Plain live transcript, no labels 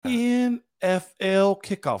NFL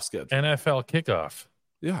kickoff schedule. NFL kickoff.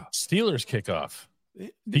 Yeah. Steelers kickoff.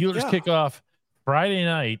 Steelers kickoff Friday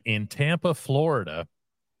night in Tampa, Florida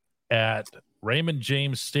at Raymond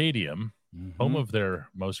James Stadium, home of their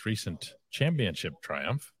most recent championship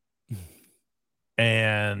triumph.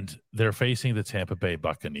 And they're facing the Tampa Bay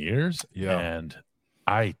Buccaneers. Yeah. And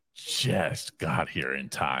I just got here in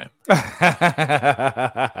time. I'm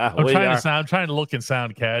trying to look and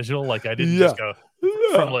sound casual, like I didn't just go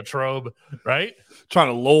from Latrobe, right? Trying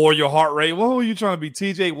to lower your heart rate. What are you trying to be,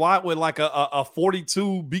 TJ Watt with like a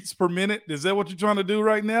 42 beats per minute? Is that what you're trying to do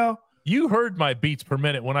right now? You heard my beats per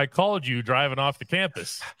minute when I called you driving off the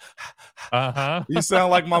campus. You sound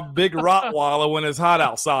like my big Rottweiler when it's hot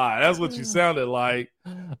outside. That's what you sounded like.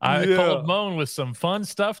 I called Moan with some fun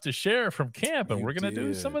stuff to share from camp, and we're going to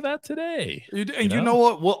do some of that today. And you know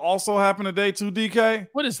what will also happen today too, DK?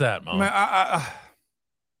 What is that, Moan? Man, I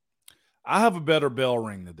have a better bell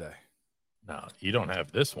ring today. No, you don't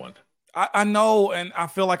have this one. I know, and I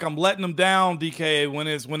feel like I'm letting them down, DK, when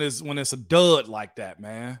it's a dud like that,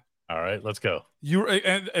 man. All right, let's go.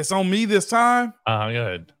 And it's on me this time. Go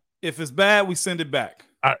ahead. If it's bad, we send it back.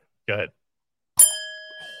 All right, go ahead.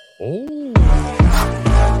 Oh.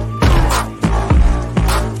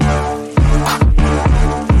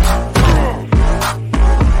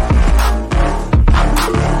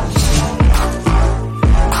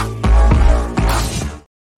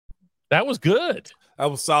 That was good. That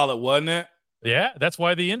was solid, wasn't it? Yeah, that's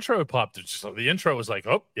why the intro popped. The intro was like,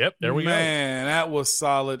 oh, yep, there we go. Man, that was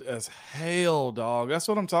solid as hell, dog. That's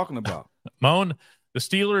what I'm talking about. Moan, the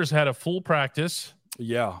Steelers had a full practice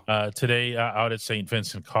today out at St.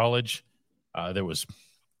 Vincent College. There was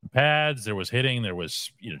pads, there was hitting, there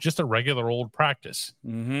was just a regular old practice.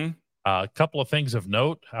 A couple of things of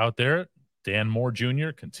note out there. Dan Moore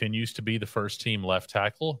Jr. continues to be the first team left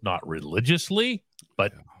tackle, not religiously,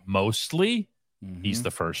 but mostly. He's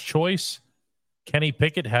the first choice. Kenny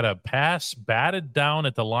Pickett had a pass batted down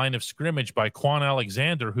at the line of scrimmage by Quan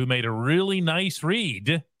Alexander, who made a really nice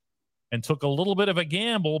read and took a little bit of a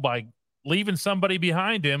gamble by leaving somebody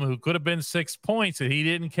behind him who could have been 6 points, and he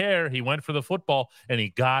didn't care. He went for the football, and he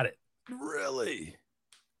got it. Really?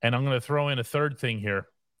 And I'm going to throw in a third thing here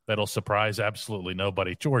that'll surprise absolutely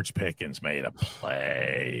nobody. George Pickens made a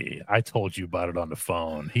play. I told you about it on the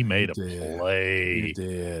phone. He made a play. He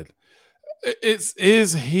did.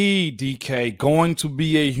 Is he, DK, going to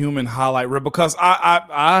be a human highlight reel? Because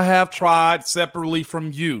I have tried separately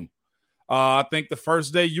from you. I think the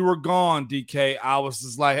first day you were gone, DK, I was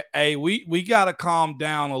just like, hey, we got to calm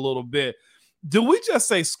down a little bit. Do we just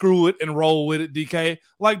say screw it and roll with it, DK?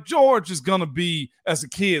 Like George is going to be, as the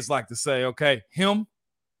kids like to say, okay, him?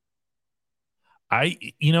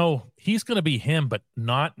 He's going to be him, but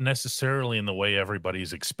not necessarily in the way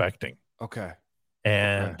everybody's expecting. Okay.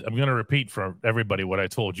 And I'm going to repeat for everybody what I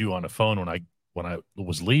told you on the phone when I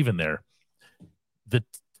was leaving there. The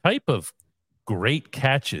type of great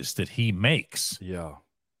catches that he makes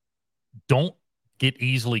don't get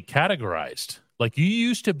easily categorized. Like you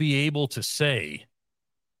used to be able to say,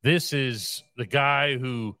 this is the guy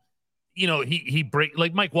who, he break,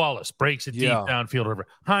 like Mike Wallace breaks it deep downfield. Over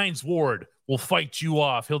Hines Ward will fight you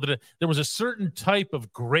off. There was a certain type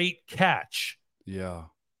of great catch. Yeah.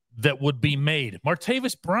 That would be made.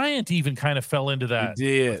 Martavis Bryant even kind of fell into that. He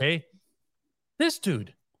did. Okay. This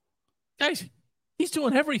dude, guys, he's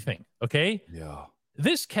doing everything. Okay. Yeah.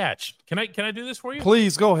 This catch. Can I do this for you?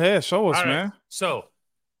 Please go ahead. Show us, man. So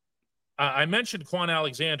I mentioned Quan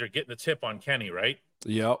Alexander getting the tip on Kenny, right?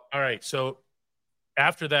 Yep. All right. So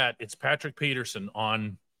after that, it's Patrick Peterson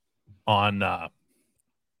on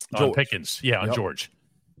Pickens. Yeah, on George.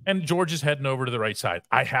 And George is heading over to the right side.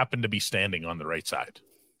 I happen to be standing on the right side.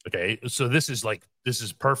 Okay, so this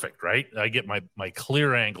is perfect, right? I get my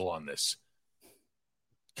clear angle on this.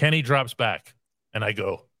 Kenny drops back, and I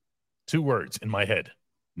go, 2 words in my head.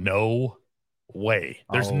 No way.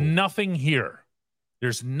 There's nothing here.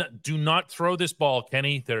 Do not throw this ball,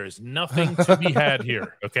 Kenny. There is nothing to be had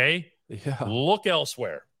here, okay? Yeah. Look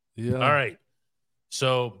elsewhere. Yeah. All right.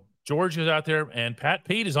 So George is out there, and Pat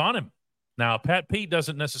Pete is on him. Now, Pat Pete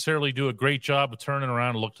doesn't necessarily do a great job of turning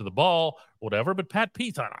around and look to the ball, whatever, but Pat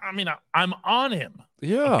Pete's on. I'm on him.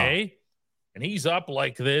 Yeah. Okay. And he's up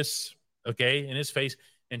like this, okay, in his face.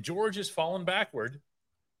 And George is falling backward.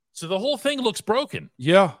 So the whole thing looks broken.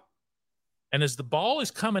 Yeah. And as the ball is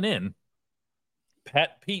coming in,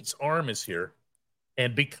 Pat Pete's arm is here.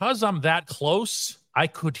 And because I'm that close, I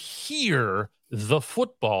could hear the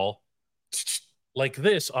football like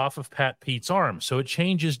this off of Pat Pete's arm. So it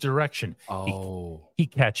changes direction. Oh. He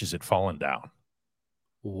catches it falling down.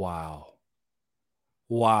 Wow.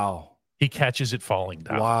 He catches it falling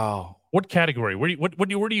down. Wow. What category?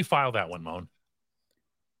 Where do you file that one, Moan?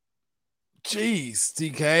 Jeez,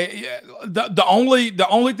 DK. Yeah, the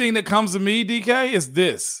only thing that comes to me, DK, is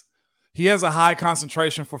this. He has a high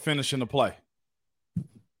concentration for finishing the play.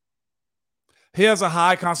 He has a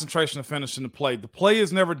high concentration of finishing the play. The play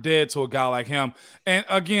is never dead to a guy like him. And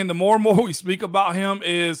again, the more and more we speak about him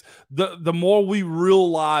is the more we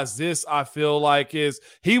realize this, I feel like, is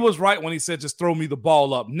he was right when he said, just throw me the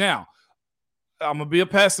ball up. Now, I'm going to be a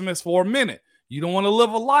pessimist for a minute. You don't want to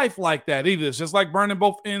live a life like that either. It's just like burning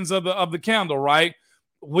both ends of the candle, right?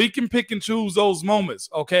 We can pick and choose those moments.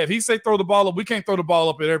 Okay, if he say throw the ball up, we can't throw the ball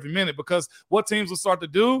up at every minute, because what teams will start to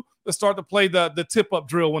do? They'll start to play the tip-up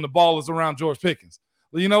drill when the ball is around George Pickens.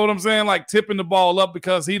 You know what I'm saying? Like tipping the ball up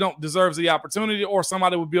because he don't deserves the opportunity, or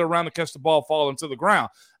somebody would be around to catch the ball falling to the ground.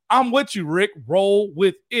 I'm with you, Rick. Roll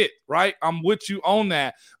with it, right? I'm with you on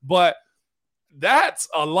that. But that's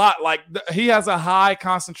a lot. Like, he has a high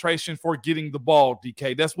concentration for getting the ball,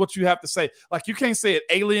 DK. That's what you have to say. Like, you can't say it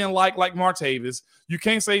alien-like Martavis. You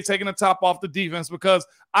can't say taking the top off the defense, because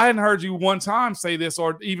I hadn't heard you one time say this,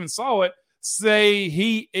 or even saw it, say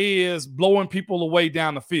he is blowing people away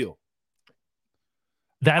down the field.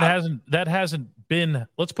 That hasn't been,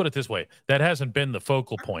 let's put it this way, that hasn't been the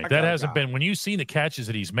focal point. That hasn't been, when you've seen the catches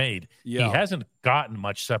that he's made, he hasn't gotten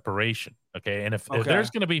much separation. Okay. And if there's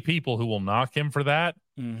going to be people who will knock him for that,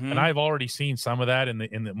 and I've already seen some of that in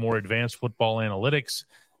the more advanced football analytics,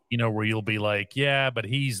 where you'll be like, yeah, but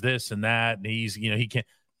he's this and that, and he's, he can't,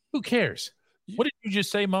 who cares? What did you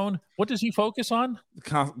just say, Moan? What does he focus on?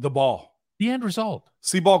 The ball. The end result.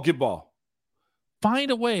 See ball, get ball.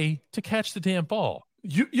 Find a way to catch the damn ball.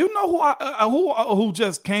 You know who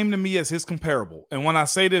just came to me as his comparable, and when I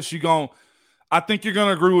say this, I think you're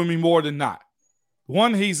gonna agree with me more than not.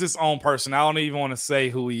 One, he's his own person. I don't even want to say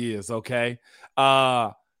who he is. Okay,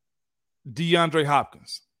 DeAndre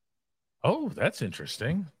Hopkins. Oh, that's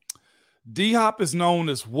interesting. D-Hop is known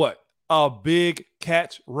as what? A big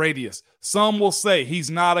catch radius. Some will say he's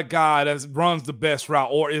not a guy that runs the best route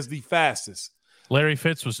or is the fastest. Larry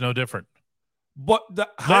Fitz was no different. But the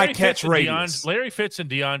high catch radius. Larry Fitz and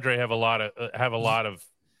DeAndre have a lot of.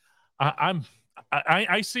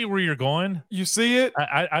 I see where you're going. You see it.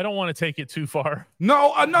 I don't want to take it too far.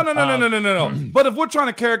 No. But if we're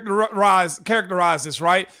trying to characterize this,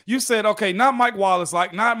 right? You said, okay, not Mike Wallace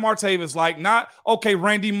like, not Martavis like, not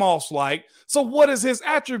Randy Moss like. So what is his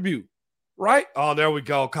attribute? Right? Oh, there we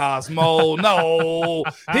go, Cosmo. No,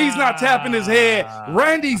 he's not tapping his head.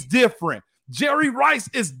 Randy's different. Jerry Rice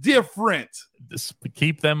is different.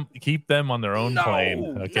 Keep them on their own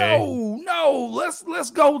plane. Okay. No.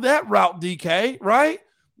 Let's go that route, DK. Right?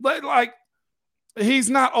 But like, he's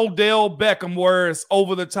not Odell Beckham, where it's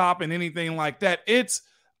over the top and anything like that.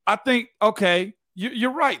 I think, okay,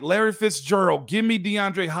 you're right. Larry Fitzgerald. Give me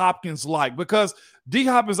DeAndre Hopkins because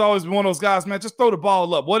D-Hop has always been one of those guys, man. Just throw the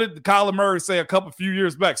ball up. What did Kyler Murray say a few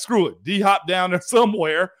years back? Screw it. D-Hop down there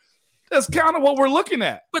somewhere. That's kind of what we're looking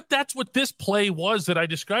at. But that's what this play was that I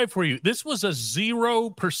described for you. This was a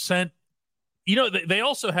 0%. They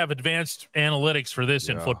also have advanced analytics for this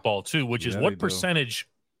in football too, which is what percentage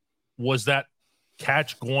was that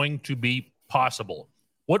catch going to be possible?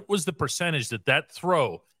 What was the percentage that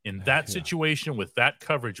throw in that situation with that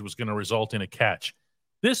coverage was going to result in a catch?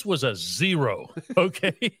 This was a 0,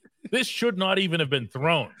 okay? This should not even have been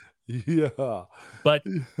thrown. Yeah. But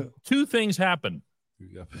two things happened.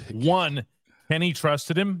 One, Kenny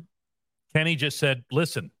trusted him. Kenny just said,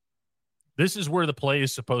 listen, this is where the play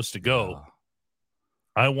is supposed to go.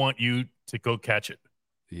 I want you to go catch it.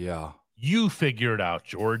 Yeah. You figure it out,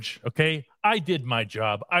 George. Okay? I did my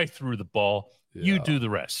job. I threw the ball. Yeah. You do the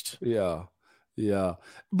rest. Yeah. Yeah.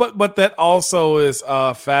 But that also is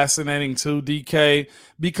fascinating too, DK,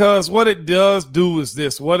 because what it does do is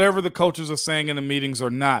this, whatever the coaches are saying in the meetings or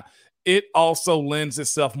not, it also lends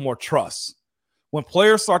itself more trust. When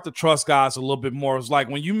players start to trust guys a little bit more, it's like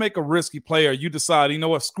when you make a risky play or you decide, you know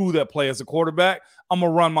what, screw that play as a quarterback, I'm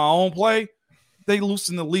going to run my own play, they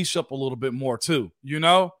loosen the leash up a little bit more too,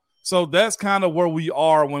 So that's kind of where we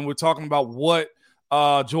are when we're talking about what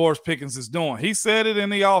George Pickens is doing. He said it in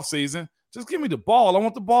the offseason, just give me the ball. I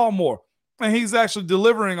want the ball more. And he's actually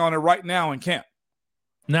delivering on it right now in camp.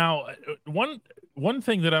 Now, one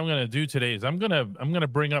thing that I'm going to do today is I'm going to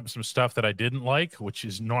bring up some stuff that I didn't like, which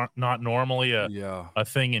is not normally a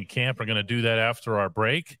thing in camp. We're going to do that after our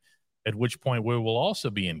break, at which point we will also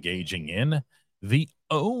be engaging in the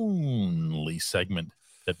only segment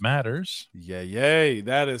that matters. Yay.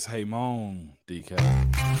 That is Ramon, DK.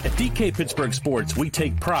 At DK Pittsburgh Sports, we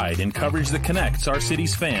take pride in coverage that connects our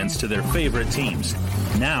city's fans to their favorite teams.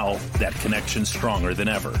 Now, that connection's stronger than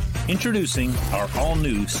ever. Introducing our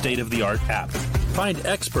all-new state-of-the-art app. Find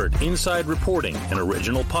expert inside reporting and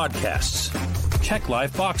original podcasts. Check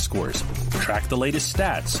live box scores. Track the latest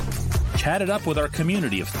stats. Chat it up with our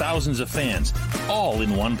community of thousands of fans, all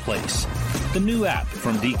in one place. The new app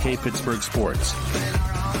from DK Pittsburgh Sports.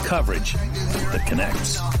 Coverage that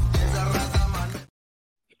connects.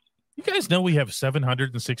 You guys know we have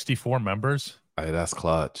 764 members? Hey, that's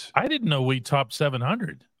clutch. I didn't know we topped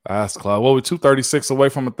 700. That's clutch. Well, we're 236 away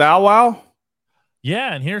from a thou wow.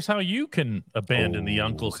 Yeah, and here's how you can abandon the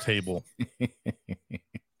uncle's table.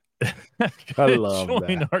 I love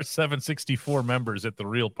Join that. our 764 members at the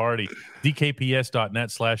real party.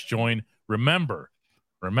 DKPS.net/join. Remember,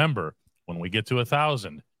 when we get to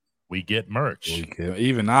 1,000, we get merch.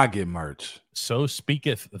 Even I get merch. So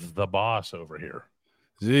speaketh the boss over here.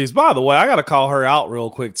 Jeez, by the way, I got to call her out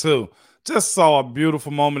real quick, too. Just saw a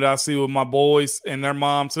beautiful moment I see with my boys and their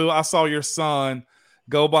mom, too. I saw your son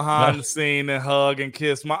go behind the scene and hug and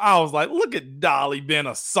kiss I was like, look at Dolly being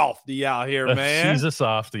a softie out here, man. She's a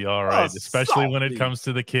softie, all right, especially when it comes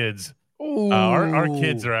to the kids. Our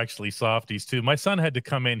kids are actually softies, too. My son had to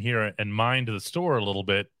come in here and mind the store a little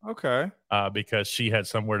bit. Okay. Because she had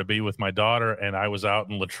somewhere to be with my daughter, and I was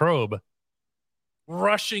out in Latrobe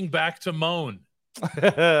rushing back to moan.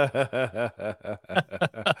 Rushing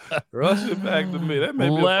back to me. That may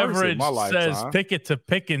be Leverage in my lifetime. Says Pickett to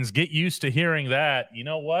Pickens. Get used to hearing that. You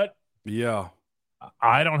know what? Yeah.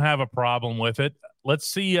 I don't have a problem with it. Let's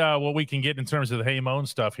see what we can get in terms of the Hey Moan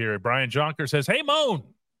stuff here. Brian Jonker says, Hey Moan.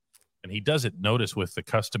 And he does it, notice, with the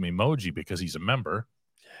custom emoji because he's a member.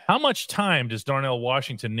 How much time does Darnell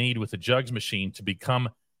Washington need with the jugs machine to become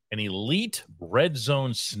an elite red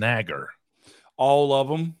zone snagger? All of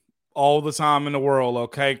them. All the time in the world,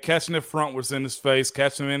 okay? Catching it frontwards in his face,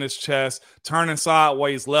 catching him in his chest, turning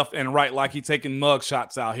sideways left and right like he's taking mug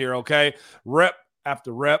shots out here, okay? Rep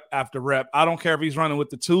after rep after rep. I don't care if he's running with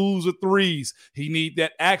the 2s or 3s. He need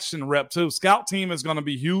that action rep too. Scout team is going to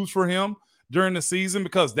be huge for him during the season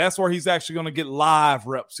because that's where he's actually going to get live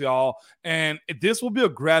reps, y'all. And this will be a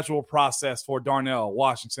gradual process for Darnell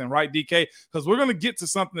Washington, right, DK? Because we're going to get to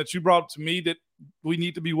something that you brought up to me that we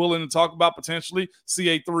need to be willing to talk about potentially.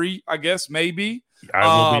 CA3, I guess, maybe. I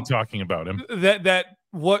will be talking about him. That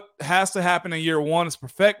what has to happen in year one is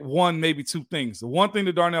perfect one, maybe two things. The one thing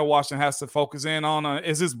that Darnell Washington has to focus in on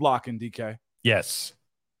is his blocking, DK. Yes,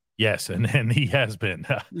 and he has been.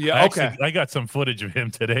 Yeah, I got some footage of him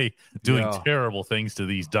today doing terrible things to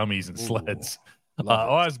these dummies and sleds.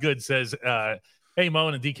 Osgood says, hey,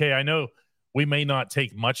 Moan and DK, I know we may not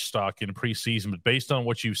take much stock in preseason, but based on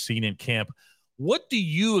what you've seen in camp, what do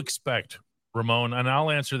you expect, Ramon? And I'll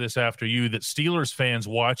answer this after you, that Steelers fans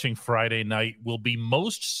watching Friday night will be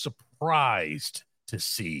most surprised to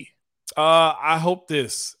see. I hope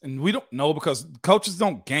this, and we don't know because coaches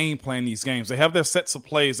don't game plan these games. They have their sets of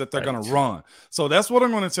plays that they're going to run. So that's what I'm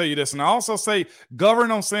going to tell you this. And I also say govern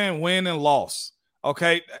on saying win and loss.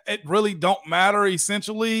 Okay, it really don't matter.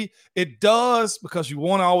 Essentially, it does because you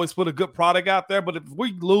want to always put a good product out there. But if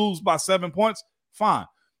we lose by 7 points, fine.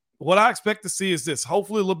 What I expect to see is this.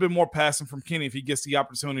 Hopefully, a little bit more passing from Kenny if he gets the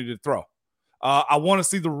opportunity to throw. I want to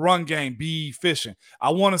see the run game be efficient.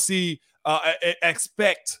 I want to see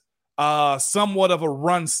expect somewhat of a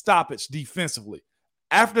run stoppage defensively.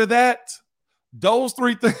 After that, those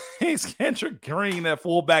three things, Kendrick Green at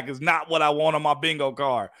fullback is not what I want on my bingo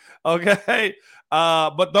card. Okay.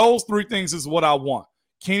 But those three things is what I want.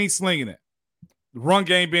 Kenny slinging it, run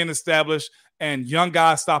game being established, and young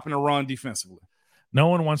guys stopping the run defensively. No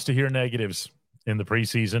one wants to hear negatives in the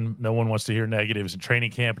preseason. No one wants to hear negatives in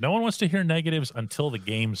training camp. No one wants to hear negatives until the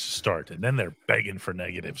games start. And then they're begging for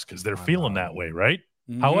negatives because they're feeling that way, right?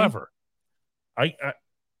 Mm-hmm. However, I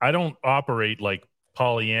don't operate like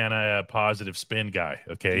Pollyanna positive spin guy,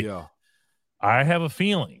 okay? Yeah. I have a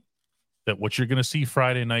feeling that what you're going to see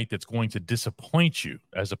Friday night that's going to disappoint you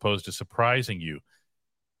as opposed to surprising you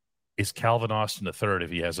is Calvin Austin III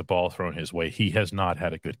if he has a ball thrown his way. He has not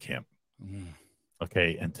had a good camp. Mm.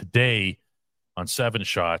 Okay, and today on 7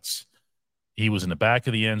 shots, he was in the back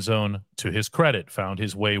of the end zone. To his credit, found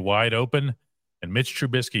his way wide open. And Mitch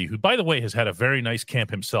Trubisky, who, by the way, has had a very nice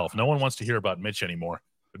camp himself. No one wants to hear about Mitch anymore.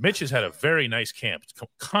 But Mitch has had a very nice camp.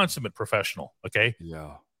 Consummate professional, okay?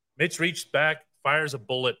 Yeah. Mitch reached back, fires a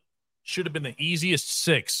bullet. Should have been the easiest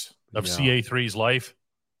 6 of CA3's life.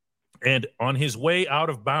 And on his way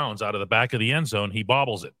out of bounds, out of the back of the end zone, he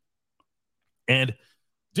bobbles it. And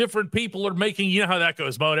different people are making, you know how that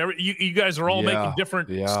goes, Mo. You guys are all making different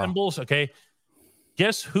symbols, okay?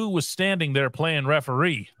 Guess who was standing there playing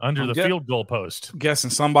referee under the field goal post? Guessing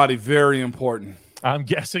somebody very important. I'm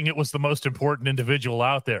guessing it was the most important individual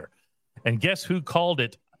out there. And guess who called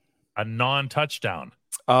it a non-touchdown?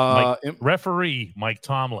 Referee Mike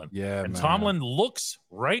Tomlin. Yeah, and man. Tomlin looks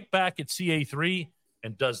right back at CA3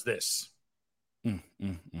 and does this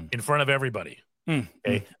in front of everybody.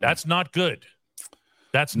 Okay, that's not good.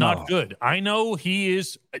 That's not good. I know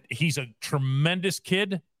he's a tremendous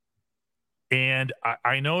kid, and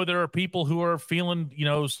I know there are people who are feeling,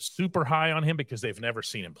 super high on him because they've never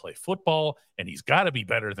seen him play football, and he's got to be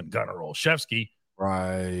better than Gunnar Olszewski.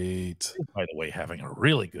 Right. By the way, having a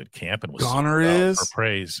really good camp and was Gunnar is for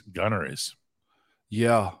praise. Gunnar is.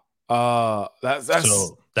 Yeah. That's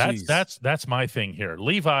my thing here.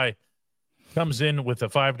 Levi comes in with a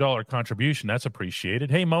 $5 contribution. That's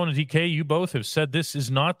appreciated. Hey, Mona DK, you both have said this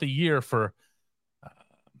is not the year for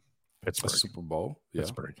Pittsburgh. A Super Bowl. Yeah.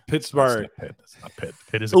 Pittsburgh. It's not Pitt.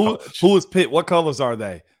 Pitt is a college. Who is Pitt? What colors are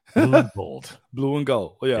they? Blue and gold. Blue and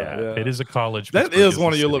gold. Yeah. It is a college. That is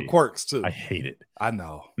one of your little quirks, too. I hate it. I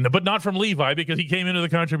know. No, but not from Levi because he came into the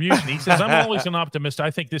contribution. He says, I'm always an optimist.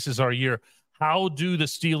 I think this is our year. How do the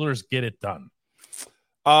Steelers get it done?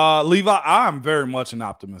 Levi, I'm very much an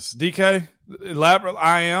optimist. DK, elaborate.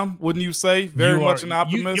 I am. Wouldn't you say very much an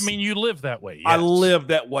optimist? You live that way. Yes. I live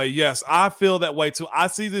that way. Yes, I feel that way too. I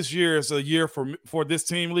see this year as a year for this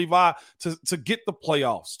team, Levi, to get the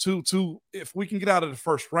playoffs. To if we can get out of the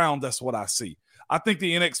first round, that's what I see. I think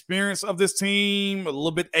the inexperience of this team, a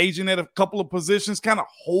little bit aging at a couple of positions, kind of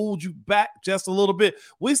hold you back just a little bit.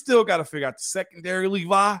 We still got to figure out the secondary,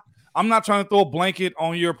 Levi. I'm not trying to throw a blanket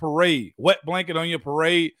on your parade, wet blanket on your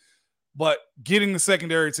parade, but getting the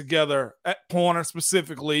secondary together at corner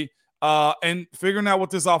specifically and figuring out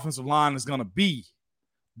what this offensive line is going to be.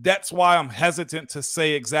 That's why I'm hesitant to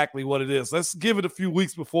say exactly what it is. Let's give it a few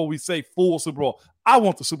weeks before we say full Super Bowl. I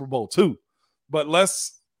want the Super Bowl too, but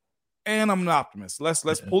and I'm an optimist. Let's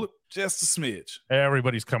pull it just a smidge.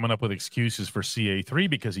 Everybody's coming up with excuses for CA3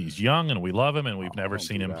 because he's young and we love him and we've never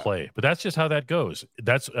seen him play. But that's just how that goes.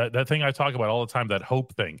 That's that thing I talk about all the time, that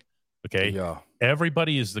hope thing. Okay? Yeah.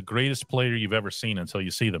 Everybody is the greatest player you've ever seen until you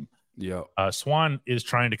see them. Yeah. Swan is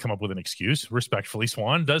trying to come up with an excuse. Respectfully,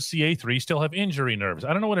 Swan, does CA3 still have injury nerves?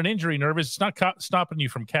 I don't know what an injury nerve is. It's not stopping you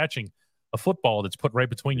from catching a football that's put right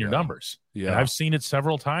between your numbers. Yeah. And I've seen it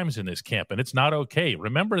several times in this camp, and it's not okay.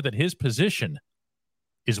 Remember that his position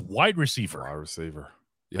is wide receiver.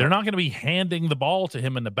 Yep. They're not going to be handing the ball to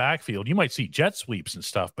him in the backfield. You might see jet sweeps and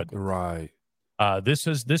stuff, but this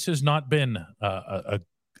has not been a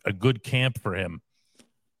good camp for him.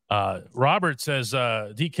 Robert says,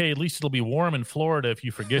 DK, at least it'll be warm in Florida if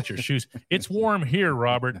you forget your shoes. It's warm here,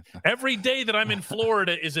 Robert. Every day that I'm in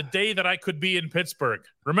Florida is a day that I could be in Pittsburgh.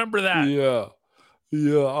 Remember that. Yeah.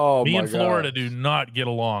 Oh, me and Florida do not get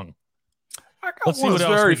along. Let's see what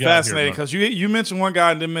else very fascinating because you mentioned one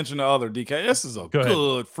guy and didn't mention the other, DK. This is a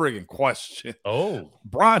good friggin' question. Oh.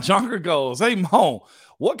 Brian Junker goes, hey, Mo,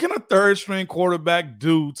 what can a third-string quarterback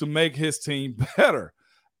do to make his team better?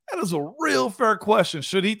 That is a real fair question.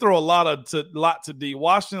 Should he throw a lot to D.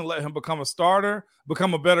 Washington, let him become a starter,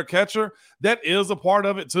 become a better catcher? That is a part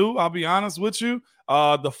of it too. I'll be honest with you.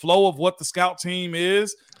 The flow of what the scout team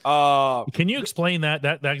is. Can you explain that?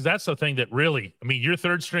 That's the thing that really, your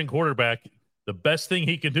third string quarterback, the best thing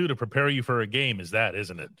he can do to prepare you for a game is that,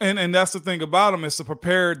 isn't it? And that's the thing about him, is to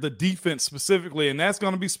prepare the defense specifically. And that's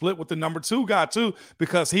going to be split with the number 2 guy too,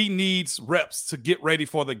 because he needs reps to get ready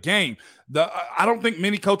for the game. I don't think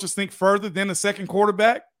many coaches think further than the second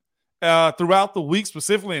quarterback throughout the week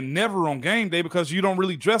specifically, and never on game day, because you don't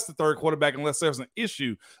really dress the third quarterback unless there's an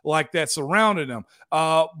issue like that surrounding them.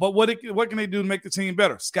 But what can they do to make the team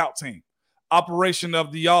better? Scout team. Operation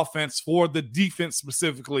of the offense for the defense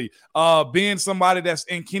specifically, being somebody that's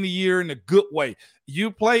in Kenny Year in a good way.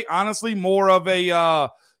 You play, honestly, more of a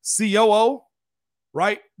COO,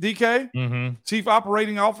 right, DK? Mm-hmm. Chief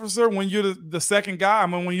Operating Officer, when you're the second guy.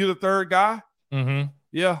 When you're the third guy. Mm-hmm.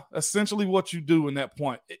 Yeah, essentially what you do in that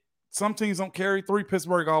point. Some teams don't carry 3.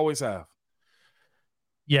 Pittsburgh always have.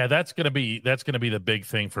 Yeah, that's gonna be the big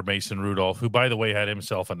thing for Mason Rudolph, who, by the way, had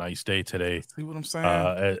himself a nice day today. See what I'm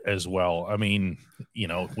saying? As well. When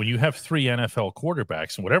you have 3 NFL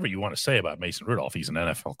quarterbacks, and whatever you want to say about Mason Rudolph, he's an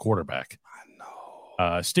NFL quarterback.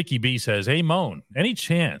 I know. Sticky B says, "Hey, Moan, any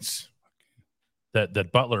chance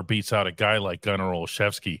that Butler beats out a guy like Gunnar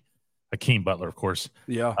Olszewski?" Hakeem Butler, of course.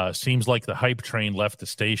 Yeah. Seems like the hype train left the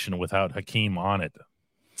station without Hakeem on it.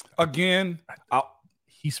 Again,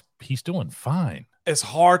 he's doing fine. it's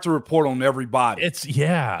hard to report on everybody.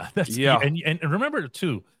 And remember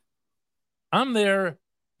too, I'm there.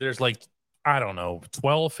 There's like, I don't know,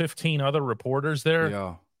 12, 15 other reporters there.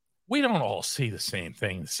 Yeah. We don't all see the same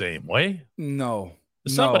thing the same way. No.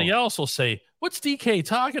 Somebody else will say, what's DK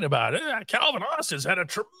talking about? Calvin Austin's had a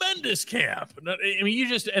tremendous camp. I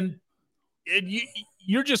mean,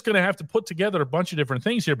 you're just going to have to put together a bunch of different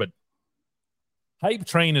things here, but hype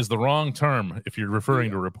train is the wrong term if you're referring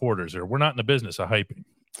to reporters, or we're not in the business of hyping.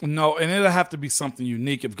 No, and it'll have to be something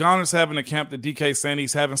unique. If Garner's having a camp that DK saying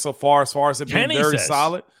he's having so far, as far as it being very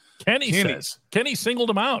solid. Kenny singled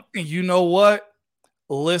him out. And you know what?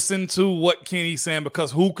 Listen to what Kenny's saying,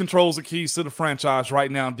 because who controls the keys to the franchise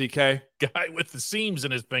right now, DK? Guy with the seams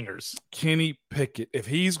in his fingers. Kenny Pickett. If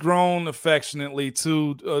he's grown affectionately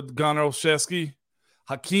to Gunnar Olszewski,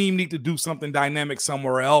 Hakeem need to do something dynamic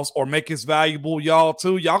somewhere else or make it valuable, y'all,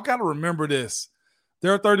 too. Y'all got to remember this.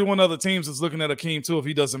 There are 31 other teams that's looking at Hakeem, too, if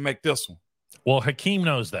he doesn't make this one. Well, Hakeem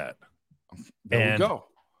knows that. There we go.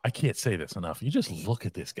 I can't say this enough. You just look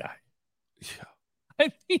at this guy. Yeah.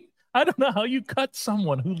 I don't know how you cut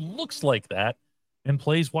someone who looks like that and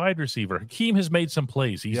plays wide receiver. Hakeem has made some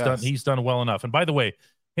plays. He's done well enough. And by the way,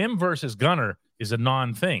 him versus Gunnar is a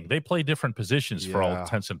non-thing. They play different positions for all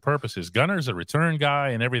intents and purposes. Gunner's a return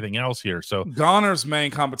guy and everything else here. So Gunner's main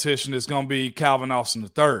competition is going to be Calvin Austin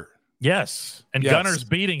III. Yes, and Gunner's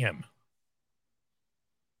beating him.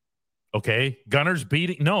 Okay, Gunner's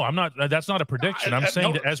beating. No, I'm not. That's not a prediction. I'm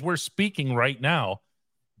saying that as we're speaking right now,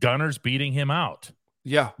 Gunner's beating him out.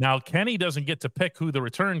 Yeah. Now, Kenny doesn't get to pick who the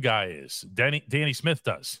return guy is. Danny Smith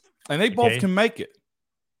does. And they both can make it.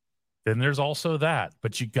 Then there's also that.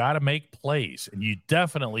 But you got to make plays. And you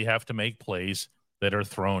definitely have to make plays that are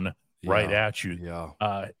thrown right at you.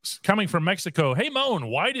 Yeah. Coming from Mexico, hey, Moan,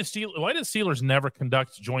 why do Steelers never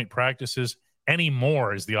conduct joint practices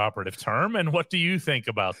anymore is the operative term? And what do you think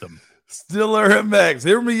about them? Steeler and Max,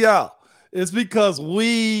 hear me out. It's because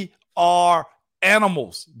we are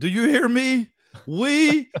animals. Do you hear me?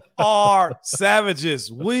 We are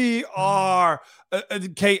savages. We are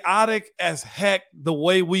chaotic as heck the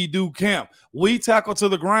way we do camp. We tackle to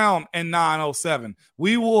the ground in 907.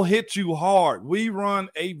 We will hit you hard. We run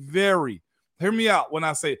a hear me out when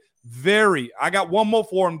I say I got one more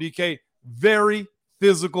for him, DK, very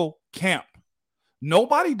physical camp.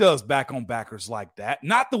 Nobody does back on backers like that.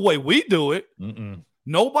 Not the way we do it.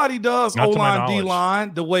 Nobody does O-line,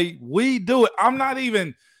 D-line the way we do it. I'm not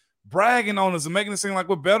even bragging on us and making it seem like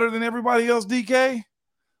we're better than everybody else, DK.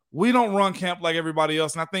 We don't run camp like everybody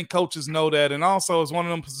else, and I think coaches know that. And also it's one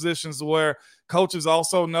of them positions where coaches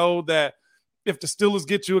also know that if the Steelers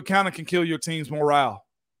get you, it kind of can kill your team's morale.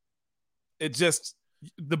 It just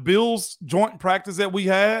 – the Bills joint practice that we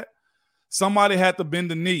had, somebody had to bend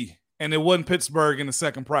the knee, and it wasn't Pittsburgh in the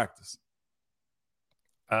second practice.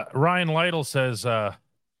 Ryan Lytle says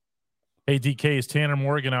hey, DK, is Tanner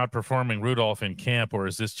Morgan outperforming Rudolph in camp, or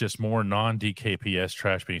is this just more non-DKPS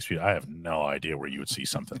trash being spewed? I have no idea where you would see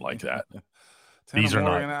something like that. These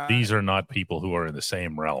are not people who are in the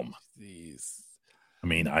same realm. Jeez. I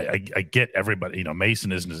mean, I get everybody.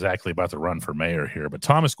 Mason isn't exactly about to run for mayor here, but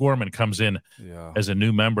Thomas Gorman comes in as a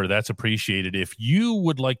new member. That's appreciated. If you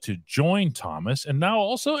would like to join Thomas, and now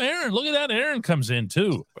also Aaron, look at that. Aaron comes in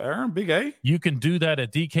too. Aaron, big A. You can do that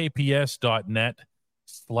at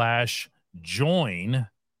dkps.net/join.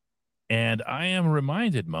 And I am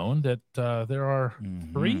reminded, Moan, that there are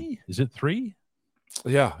 3. Is it 3?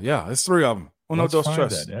 Yeah. It's 3 of them. Well, no, those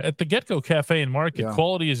trust. At the Get-Go Cafe and Market,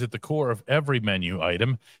 quality is at the core of every menu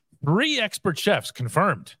item. 3 expert chefs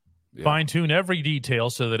confirmed. Fine-tune every detail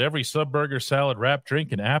so that every sub-burger, salad, wrap,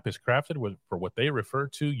 drink, and app is crafted for what they refer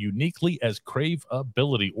to uniquely as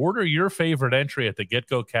craveability. Order your favorite entry at the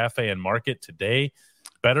Get-Go Cafe and Market today.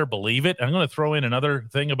 Better believe it. I'm going to throw in another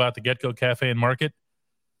thing about the Get-Go Cafe and Market.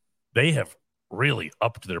 They have really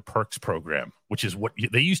upped their perks program, which is what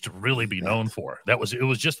they used to really be known for. It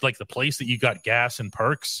was just like the place that you got gas and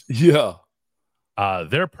perks. Yeah.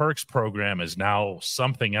 Their perks program is now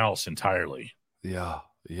something else entirely. Yeah.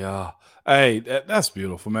 Hey, that's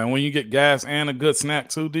beautiful, man. When you get gas and a good snack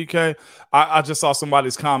too, DK. I just saw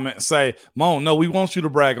somebody's comment say, Moan, no, we want you to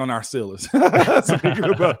brag on our Steelers. Speaking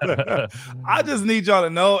about that, I just need y'all to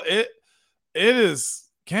know it is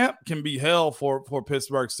camp can be hell for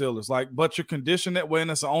Pittsburgh Steelers. But you're conditioned that way,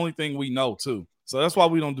 and that's the only thing we know too. So that's why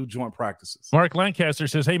we don't do joint practices. Mark Lancaster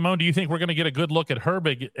says, hey, Moan, do you think we're going to get a good look at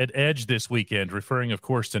Herbig at edge this weekend? Referring, of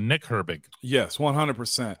course, to Nick Herbig. Yes,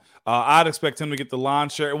 100%. I'd expect him to get the line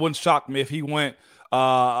share. It wouldn't shock me if he went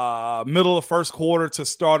middle of first quarter to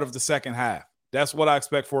start of the second half. That's what I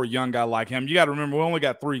expect for a young guy like him. You got to remember, we only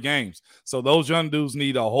got 3 games. So those young dudes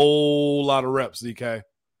need a whole lot of reps, DK.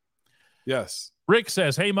 Yes. Rick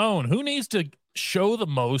says, hey, Moan, who needs to show the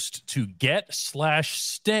most to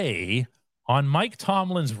get/stay on Mike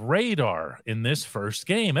Tomlin's radar in this first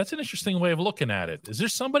game? That's an interesting way of looking at it. Is there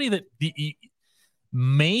somebody that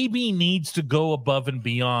maybe needs to go above and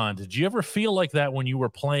beyond? Did you ever feel like that when you were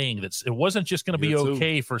playing, that it wasn't just going to be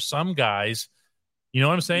okay for some guys? You know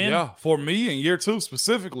what I'm saying? Yeah, for me in year 2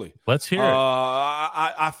 specifically. Let's hear it.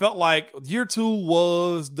 I felt like year 2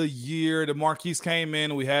 was the year that Marquise came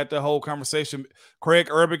in. We had the whole conversation. Craig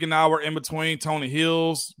Urbick and I were in between. Tony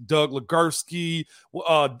Hills, Doug Legursky.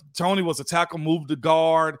 Tony was a tackle, moved to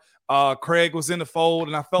guard. Craig was in the fold,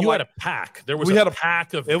 and I felt you had a pack. There was a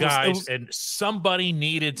pack of guys, and somebody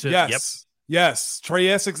needed to. Yes. Yes, Trey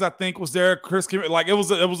Essex, I think, was there. Chris, like it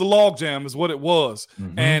was a log jam, is what it was.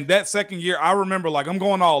 Mm-hmm. And that second year, I remember, like, I'm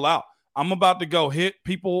going all out. I'm about to go hit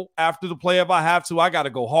people after the play if I have to. I got to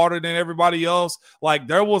go harder than everybody else. Like,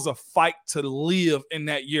 there was a fight to live in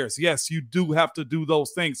that year. So yes, you do have to do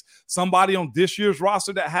those things. Somebody on this year's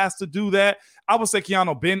roster that has to do that, I would say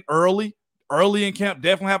Keanu Ben early in camp,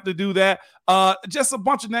 definitely have to do that. Just a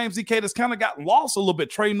bunch of names, DK, that's kind of gotten lost a little bit.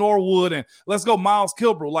 Trey Norwood and let's go Miles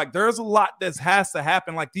Kilbrew. Like, there's a lot that has to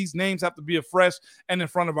happen. Like, these names have to be afresh and in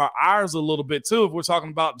front of our eyes a little bit too, if we're talking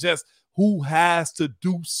about just who has to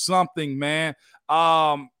do something, man.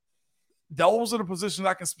 Those are the positions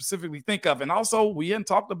I can specifically think of. And also, we hadn't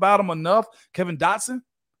talked about them enough. Kevin Dotson.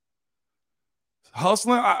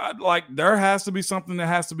 Hustling, like, there has to be something that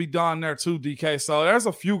has to be done there too, DK. So there's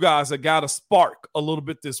a few guys that got a spark a little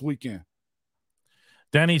bit this weekend.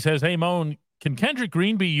 Danny says, hey, Moan, can Kendrick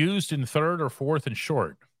Green be used in 3rd or 4th and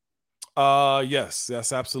short? Yes,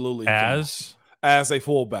 absolutely. As a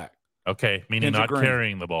fullback. Okay, meaning Kendrick not Green.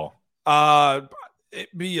 Carrying the ball.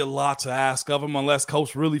 It'd be a lot to ask of him unless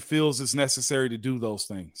coach really feels it's necessary to do those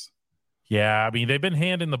things. Yeah, I mean, they've been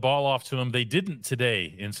handing the ball off to him. They didn't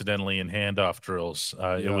today, incidentally, in handoff drills.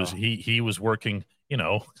 It was he was working,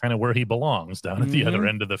 kind of where he belongs, down at the other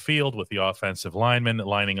end of the field with the offensive lineman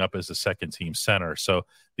lining up as a second-team center. So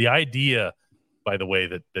the idea, by the way,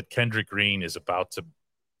 that Kendrick Green is about to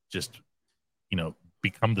just,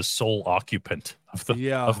 become the sole occupant of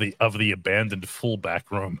the abandoned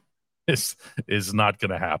fullback room is not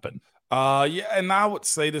going to happen. And I would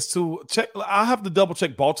say this too. I have to double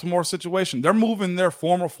check Baltimore situation. They're moving their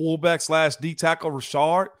former fullback / D tackle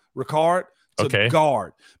Ricard to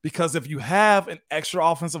guard, because if you have an extra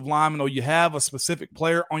offensive lineman or you have a specific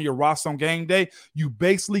player on your roster on game day, you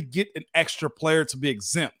basically get an extra player to be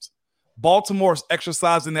exempt. Baltimore's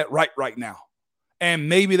exercising that right now. And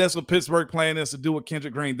maybe that's what Pittsburgh plan is to do with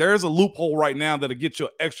Kendrick Green. There's a loophole right now that'll get you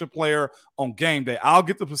an extra player on game day. I'll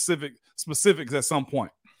get the specifics at some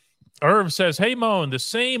point. Irv says, hey, Moan, the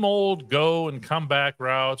same old go and come back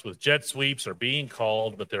routes with jet sweeps are being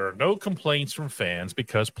called, but there are no complaints from fans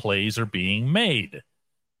because plays are being made.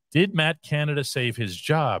 Did Matt Canada save his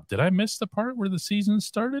job? Did I miss the part where the season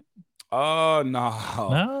started?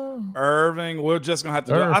 No. Irving, we're just going to have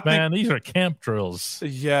to do these are camp drills.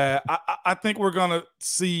 Yeah, I think we're going to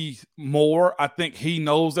see more. I think he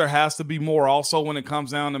knows there has to be more also when it comes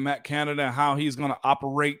down to Matt Canada and how he's going to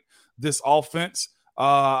operate this offense.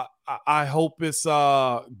 I hope it's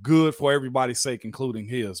good for everybody's sake, including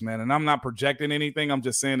his, man. And I'm not projecting anything. I'm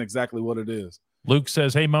just saying exactly what it is. Luke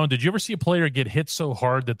says, hey, Moan, did you ever see a player get hit so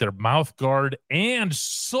hard that their mouth guard and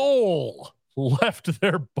soul left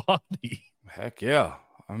their body? Heck yeah.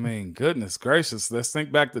 I mean, goodness gracious. Let's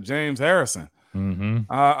think back to James Harrison.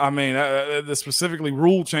 Mm-hmm. The specifically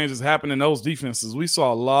rule changes happen in those defenses. We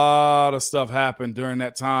saw a lot of stuff happen during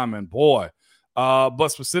that time. And boy, but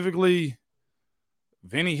specifically,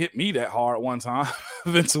 Vinny hit me that hard one time,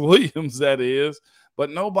 Vince Williams, that is, but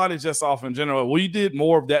nobody just off in general. We did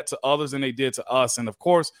more of that to others than they did to us. And of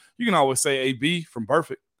course, you can always say AB from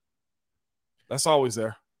Perfect. That's always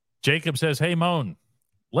there. Jacob says, hey, Moan,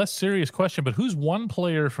 less serious question, but who's one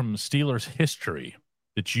player from Steelers history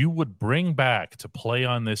that you would bring back to play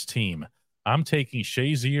on this team? I'm taking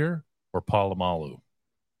Shazier or Polamalu.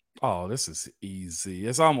 Oh, this is easy.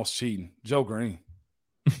 It's almost cheating. Joe Green.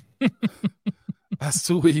 That's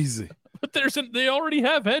too easy. But they already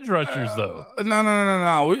have edge rushers, though. No.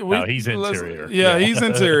 No, he's interior. Yeah, he's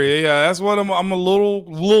interior. Yeah, that's what I'm a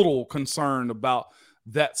little concerned about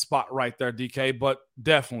that spot right there, DK. But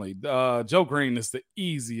definitely, Joe Green is the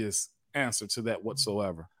easiest answer to that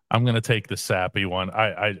whatsoever. I'm going to take the sappy one.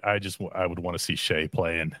 I would want to see Shea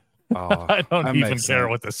playing. I don't even care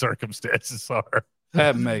what the circumstances are.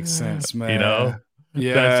 That makes sense, man.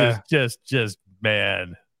 Yeah, that's just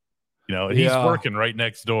man. He's working right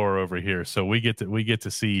next door over here, so we get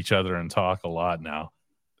to see each other and talk a lot now.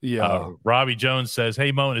 Yeah. Robbie Jones says,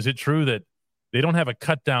 "Hey, Moan, is it true that they don't have a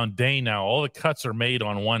cut down day now? All the cuts are made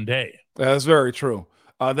on one day." That's very true.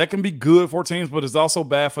 That can be good for teams, but it's also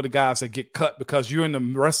bad for the guys that get cut because you're in the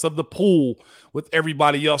rest of the pool with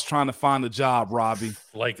everybody else trying to find a job, Robbie.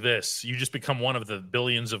 Like this. You just become one of the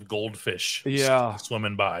billions of goldfish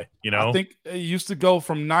swimming by, I think it used to go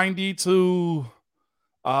from 90 to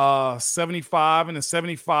 75 and then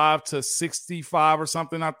 75 to 65 or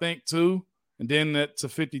something, I think, too. And then that to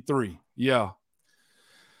 53. Yeah.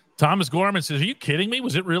 Thomas Gorman says, "Are you kidding me?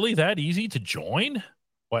 Was it really that easy to join?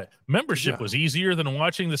 What membership was easier than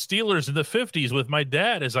watching the Steelers in the 50s with my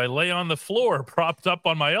dad as I lay on the floor propped up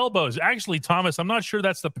on my elbows." Actually, Thomas, I'm not sure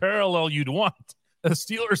that's the parallel you'd want. The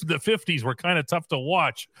Steelers in the 50s were kind of tough to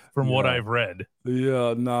watch from what I've read.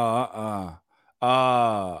 Yeah,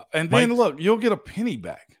 and then look, you'll get a penny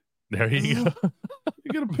back. There you go.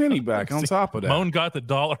 You get a penny back on top of that. Moan got the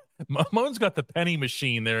dollar. Moan's got the penny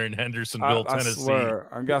machine there in Hendersonville, Tennessee. I swear,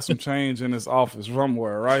 I got some change in this office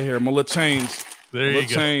somewhere right here. My little change. There you go.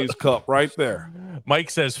 Change cup right there. Mike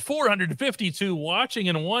says 452 watching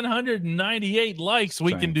and 198 likes.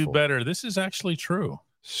 We can do better. This is actually true.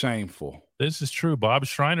 Shameful. This is true. Bob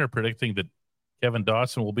Schreiner predicting that Kevin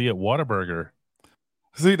Dawson will be at Whataburger.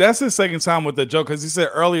 See, that's his second time with the joke because he said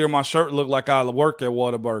earlier my shirt looked like I work at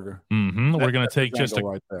Whataburger. Mm-hmm. We're going to take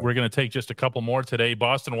just a couple more today.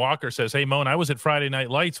 Boston Walker says, "Hey, Moan, I was at Friday Night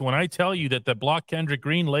Lights. When I tell you that the block Kendrick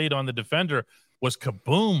Green laid on the defender was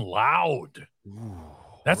kaboom loud." Ooh,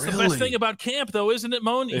 that's the best thing about camp, though, isn't it,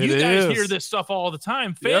 Moan? You guys hear this stuff all the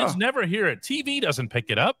time. Fans never hear it. TV doesn't pick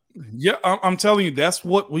it up. Yeah, I'm telling you, that's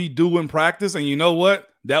what we do in practice. And you know what?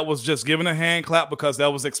 That was just giving a hand clap because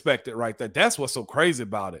that was expected right there. That's what's so crazy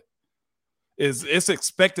about it. Is it's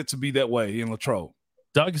expected to be that way in Latrobe.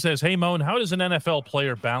 Doug says, "Hey, Moan, how does an NFL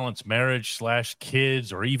player balance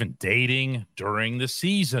marriage/kids or even dating during the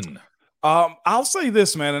season?" I'll say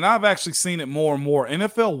this, man, and I've actually seen it more and more.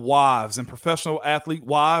 NFL wives and professional athlete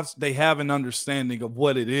wives, they have an understanding of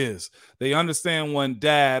what it is. They understand when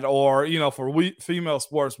dad or, for female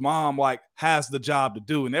sports, mom, has the job to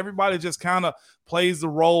do. And everybody just kind of plays the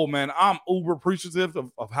role, man. I'm uber appreciative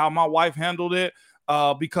of how my wife handled it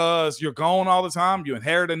because you're gone all the time. You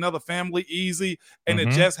inherit another family easy, and it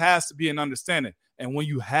just has to be an understanding. And when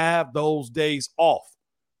you have those days off,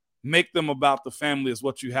 make them about the family is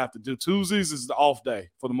what you have to do. Tuesdays is the off day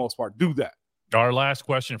for the most part. Do that. Our last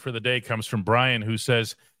question for the day comes from Brian, who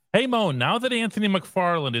says, "Hey, Mo, now that Anthony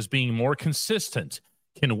McFarland is being more consistent,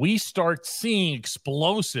 can we start seeing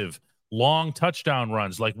explosive long touchdown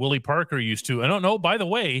runs like Willie Parker used to? I don't know, by the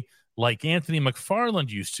way, like Anthony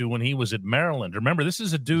McFarland used to when he was at Maryland. Remember, this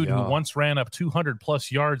is a dude who once ran up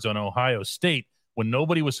 200-plus yards on Ohio State when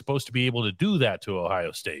nobody was supposed to be able to do that to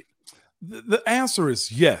Ohio State." The answer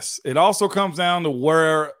is yes. It also comes down to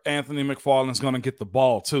where Anthony McFarland is going to get the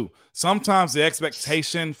ball, too. Sometimes the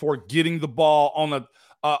expectation for getting the ball on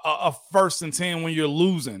a 1st and 10 when you're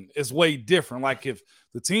losing is way different. Like if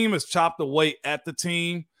the team is chopped away at the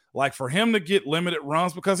team, like for him to get limited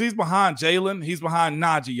runs because he's behind Jalen, he's behind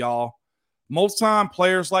Najee, y'all. Most time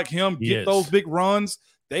players like him get those big runs,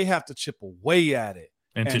 they have to chip away at it.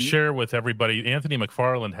 And to share with everybody, Anthony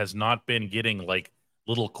McFarland has not been getting like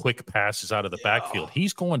little quick passes out of the backfield.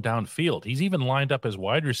 He's going downfield. He's even lined up as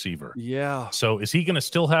wide receiver. Yeah. So is he going to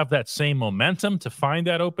still have that same momentum to find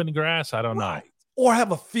that open grass? I don't know. Or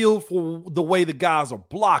have a feel for the way the guys are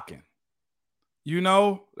blocking.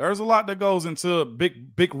 There's a lot that goes into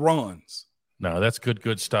big runs. No, that's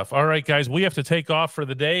good stuff. All right, guys, we have to take off for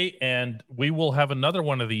the day, and we will have another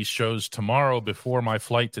one of these shows tomorrow before my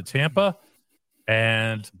flight to Tampa.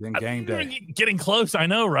 And then game day. Getting close, I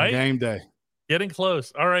know, right? Game day. Getting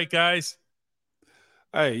close. All right, guys.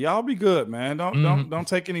 Hey, y'all be good, man. Don't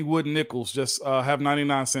take any wooden nickels. Just have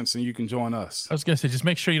 99 cents and you can join us. I was going to say, just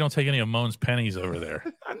make sure you don't take any of Moan's pennies over there.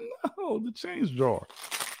 I know, the change drawer.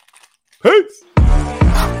 Peace.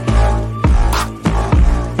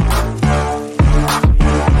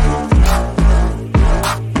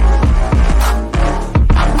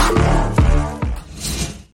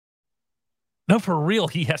 No, for real,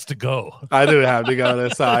 he has to go. I do have to go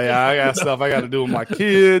this side. Yeah, I got stuff I got to do with my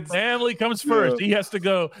kids. Family comes first. He has to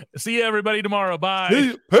go. See you, everybody, tomorrow.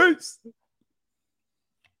 Bye. Peace.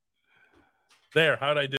 There, how'd I do?